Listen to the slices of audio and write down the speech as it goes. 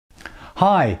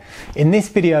Hi, in this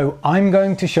video I'm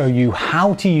going to show you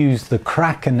how to use the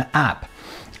Kraken app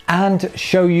and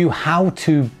show you how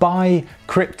to buy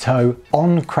crypto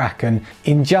on Kraken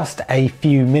in just a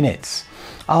few minutes.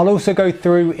 I'll also go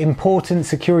through important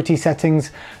security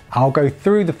settings, I'll go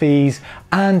through the fees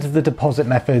and the deposit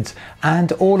methods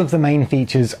and all of the main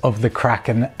features of the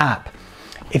Kraken app.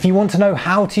 If you want to know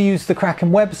how to use the Kraken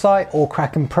website or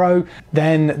Kraken Pro,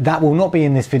 then that will not be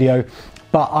in this video,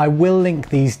 but I will link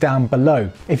these down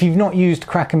below. If you've not used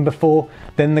Kraken before,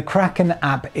 then the Kraken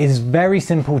app is very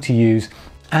simple to use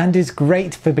and is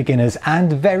great for beginners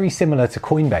and very similar to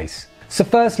Coinbase. So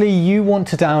firstly, you want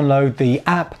to download the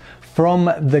app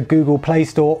from the Google Play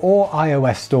Store or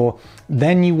iOS Store,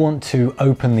 then you want to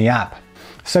open the app.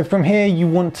 So from here, you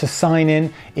want to sign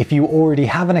in if you already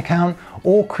have an account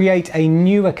or create a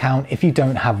new account if you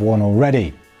don't have one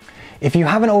already. If you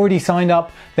haven't already signed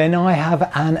up, then I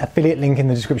have an affiliate link in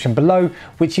the description below,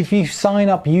 which if you sign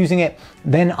up using it,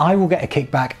 then I will get a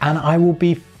kickback and I will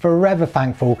be forever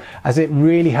thankful as it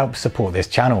really helps support this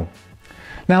channel.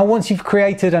 Now, once you've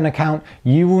created an account,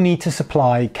 you will need to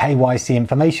supply KYC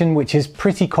information, which is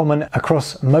pretty common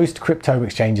across most crypto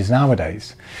exchanges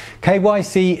nowadays.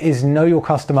 KYC is Know Your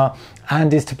Customer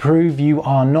and is to prove you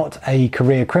are not a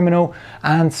career criminal.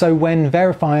 And so when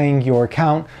verifying your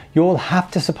account, you'll have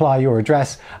to supply your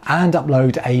address and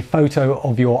upload a photo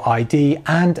of your ID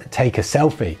and take a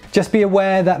selfie. Just be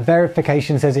aware that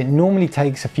verification says it normally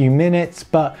takes a few minutes,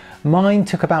 but mine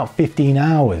took about 15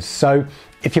 hours. So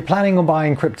if you're planning on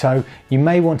buying crypto, you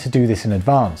may want to do this in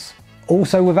advance.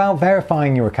 Also, without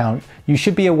verifying your account, you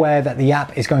should be aware that the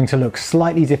app is going to look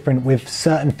slightly different with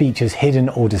certain features hidden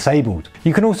or disabled.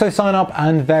 You can also sign up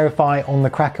and verify on the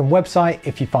Kraken website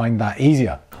if you find that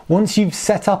easier. Once you've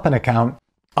set up an account,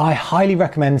 I highly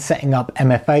recommend setting up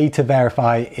MFA to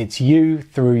verify it's you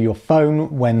through your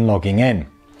phone when logging in.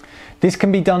 This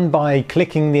can be done by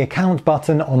clicking the account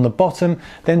button on the bottom,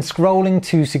 then scrolling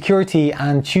to security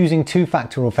and choosing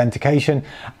two-factor authentication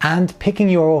and picking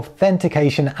your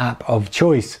authentication app of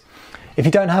choice. If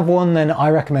you don't have one, then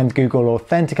I recommend Google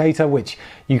Authenticator, which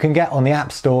you can get on the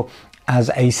App Store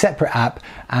as a separate app,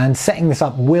 and setting this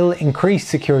up will increase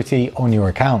security on your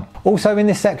account. Also in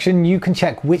this section, you can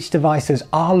check which devices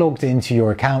are logged into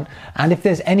your account, and if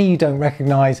there's any you don't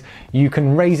recognize, you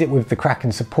can raise it with the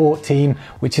Kraken support team,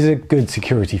 which is a good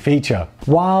security feature.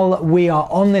 While we are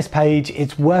on this page,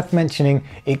 it's worth mentioning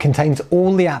it contains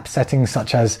all the app settings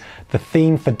such as the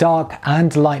theme for dark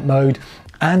and light mode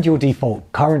and your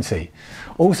default currency.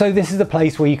 Also, this is the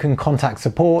place where you can contact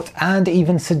support and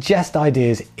even suggest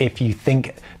ideas if you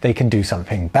think they can do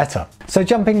something better. So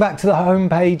jumping back to the home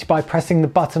page by pressing the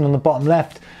button on the bottom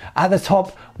left, at the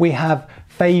top we have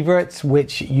favorites,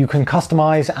 which you can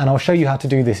customize, and I'll show you how to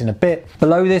do this in a bit.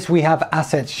 Below this we have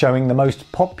assets showing the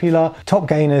most popular, top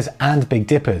gainers and big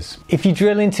dippers. If you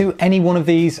drill into any one of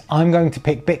these, I'm going to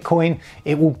pick Bitcoin.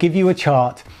 It will give you a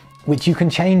chart which you can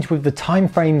change with the time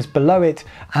frames below it,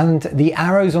 and the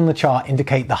arrows on the chart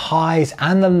indicate the highs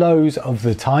and the lows of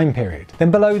the time period.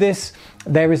 Then below this,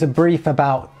 there is a brief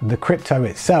about the crypto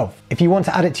itself. If you want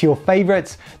to add it to your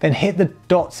favorites, then hit the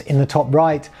dots in the top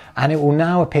right and it will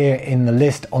now appear in the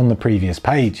list on the previous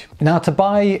page. Now to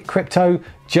buy crypto,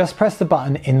 just press the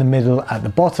button in the middle at the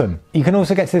bottom. You can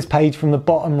also get to this page from the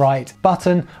bottom right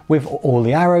button with all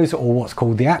the arrows, or what's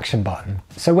called the action button.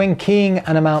 So when keying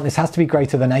an amount, this has to be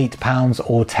greater than £8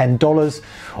 or $10.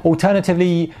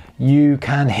 Alternatively, you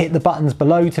can hit the buttons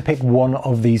below to pick one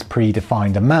of these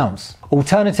predefined amounts.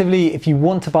 Alternatively, if you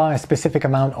want to buy a specific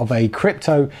amount of a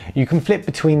crypto, you can flip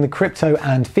between the crypto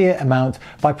and fiat amount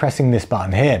by pressing this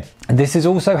button here. And this is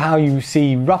also how you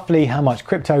see roughly how much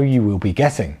crypto you will be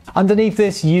getting. Underneath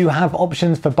this, you have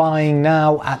options for buying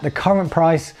now at the current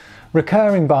price,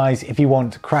 recurring buys if you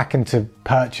want Kraken to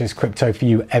purchase crypto for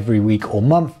you every week or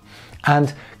month,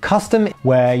 and custom,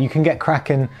 where you can get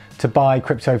Kraken to buy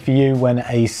crypto for you when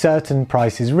a certain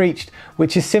price is reached,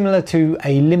 which is similar to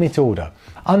a limit order.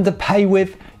 Under Pay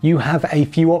With, you have a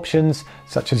few options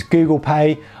such as Google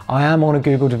Pay. I am on a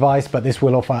Google device, but this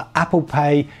will offer Apple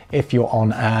Pay if you're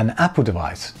on an Apple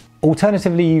device.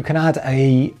 Alternatively, you can add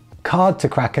a card to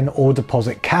Kraken or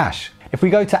deposit cash. If we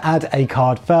go to add a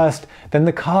card first, then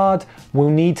the card will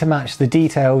need to match the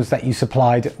details that you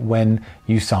supplied when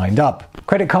you signed up.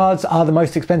 Credit cards are the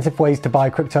most expensive ways to buy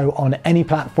crypto on any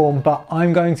platform, but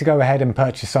I'm going to go ahead and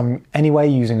purchase some anyway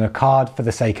using a card for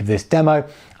the sake of this demo,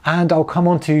 and I'll come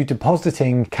on to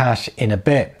depositing cash in a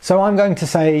bit. So I'm going to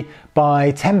say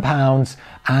buy £10,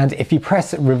 and if you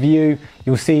press review,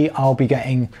 you'll see I'll be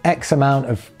getting X amount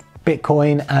of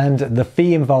Bitcoin and the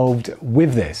fee involved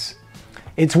with this.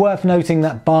 It's worth noting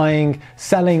that buying,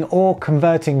 selling or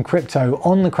converting crypto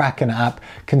on the Kraken app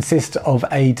consists of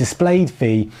a displayed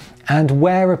fee and,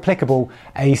 where applicable,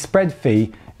 a spread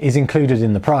fee is included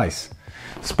in the price.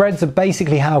 Spreads are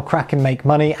basically how Kraken make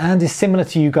money and is similar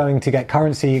to you going to get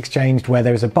currency exchanged where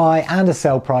there is a buy and a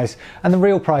sell price and the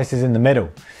real price is in the middle.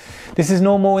 This is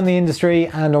normal in the industry,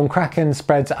 and on Kraken,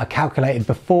 spreads are calculated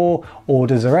before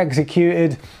orders are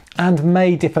executed and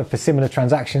may differ for similar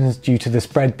transactions due to the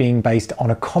spread being based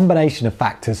on a combination of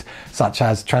factors such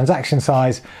as transaction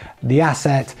size, the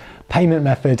asset, payment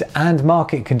method and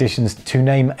market conditions, to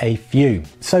name a few.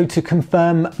 So to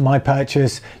confirm my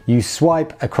purchase, you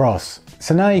swipe across.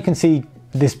 So now you can see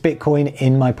this Bitcoin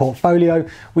in my portfolio,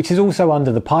 which is also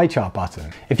under the pie chart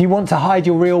button. If you want to hide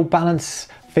your real balance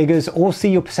figures or see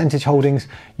your percentage holdings,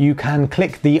 you can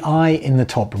click the eye in the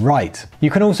top right. You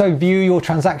can also view your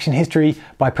transaction history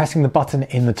by pressing the button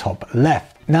in the top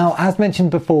left. Now, as mentioned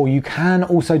before, you can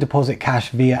also deposit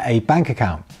cash via a bank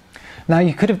account. Now,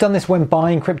 you could have done this when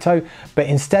buying crypto, but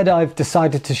instead I've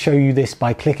decided to show you this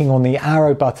by clicking on the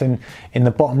arrow button in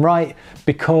the bottom right,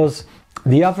 because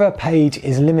the other page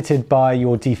is limited by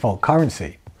your default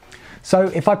currency. So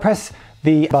if I press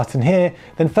the button here,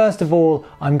 then first of all,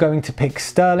 I'm going to pick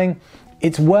sterling.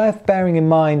 It's worth bearing in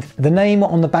mind the name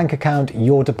on the bank account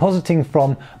you're depositing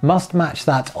from must match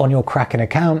that on your Kraken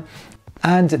account,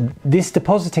 and this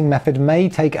depositing method may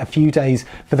take a few days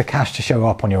for the cash to show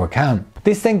up on your account.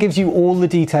 This then gives you all the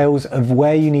details of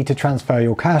where you need to transfer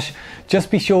your cash. Just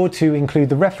be sure to include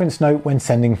the reference note when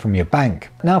sending from your bank.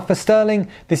 Now for sterling,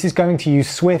 this is going to use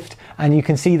Swift, and you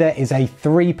can see there is a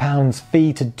 £3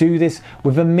 fee to do this,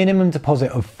 with a minimum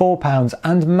deposit of £4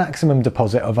 and maximum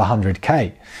deposit of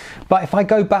 100k. But if I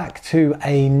go back to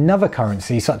another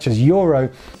currency such as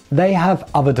euro, they have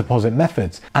other deposit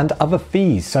methods and other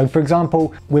fees. So for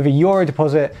example, with a euro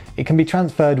deposit, it can be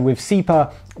transferred with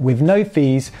SEPA with no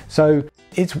fees. So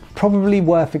it's probably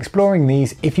worth exploring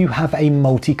these if you have a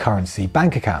multi-currency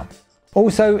bank account.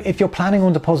 Also, if you're planning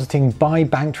on depositing by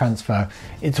bank transfer,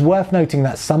 it's worth noting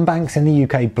that some banks in the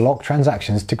UK block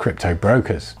transactions to crypto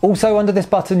brokers. Also, under this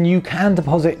button, you can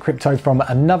deposit crypto from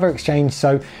another exchange.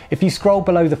 So if you scroll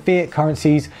below the fiat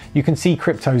currencies, you can see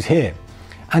cryptos here.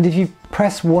 And if you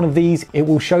press one of these, it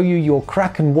will show you your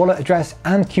Kraken wallet address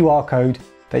and QR code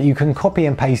that you can copy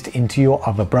and paste into your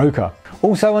other broker.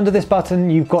 Also under this button,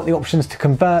 you've got the options to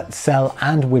convert, sell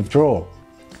and withdraw.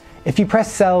 If you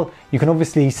press sell, you can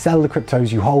obviously sell the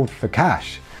cryptos you hold for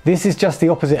cash. This is just the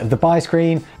opposite of the buy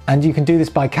screen, and you can do this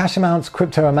by cash amounts,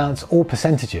 crypto amounts or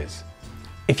percentages.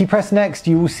 If you press next,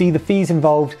 you will see the fees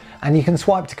involved and you can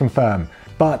swipe to confirm,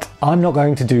 but I'm not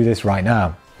going to do this right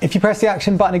now. If you press the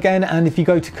action button again, and if you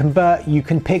go to convert, you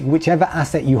can pick whichever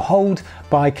asset you hold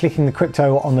by clicking the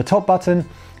crypto on the top button.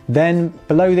 Then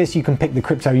below this, you can pick the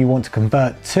crypto you want to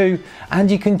convert to,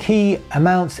 and you can key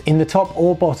amounts in the top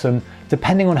or bottom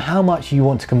depending on how much you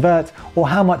want to convert or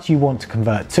how much you want to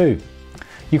convert to.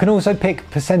 You can also pick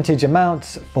percentage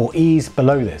amounts for ease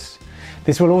below this.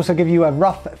 This will also give you a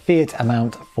rough fiat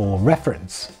amount for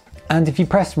reference. And if you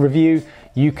press review,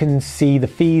 you can see the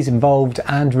fees involved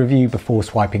and review before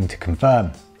swiping to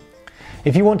confirm.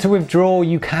 If you want to withdraw,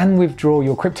 you can withdraw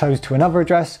your cryptos to another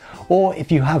address, or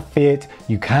if you have fiat,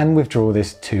 you can withdraw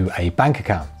this to a bank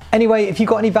account. Anyway, if you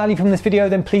got any value from this video,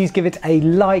 then please give it a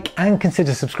like and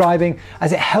consider subscribing,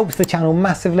 as it helps the channel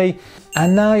massively.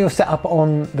 And now you're set up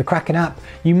on the Kraken app,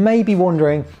 you may be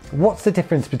wondering, what's the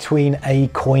difference between a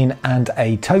coin and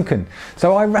a token?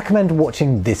 So I recommend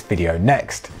watching this video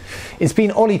next. It's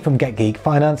been Ollie from Get Geek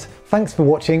Finance. Thanks for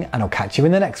watching, and I'll catch you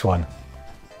in the next one.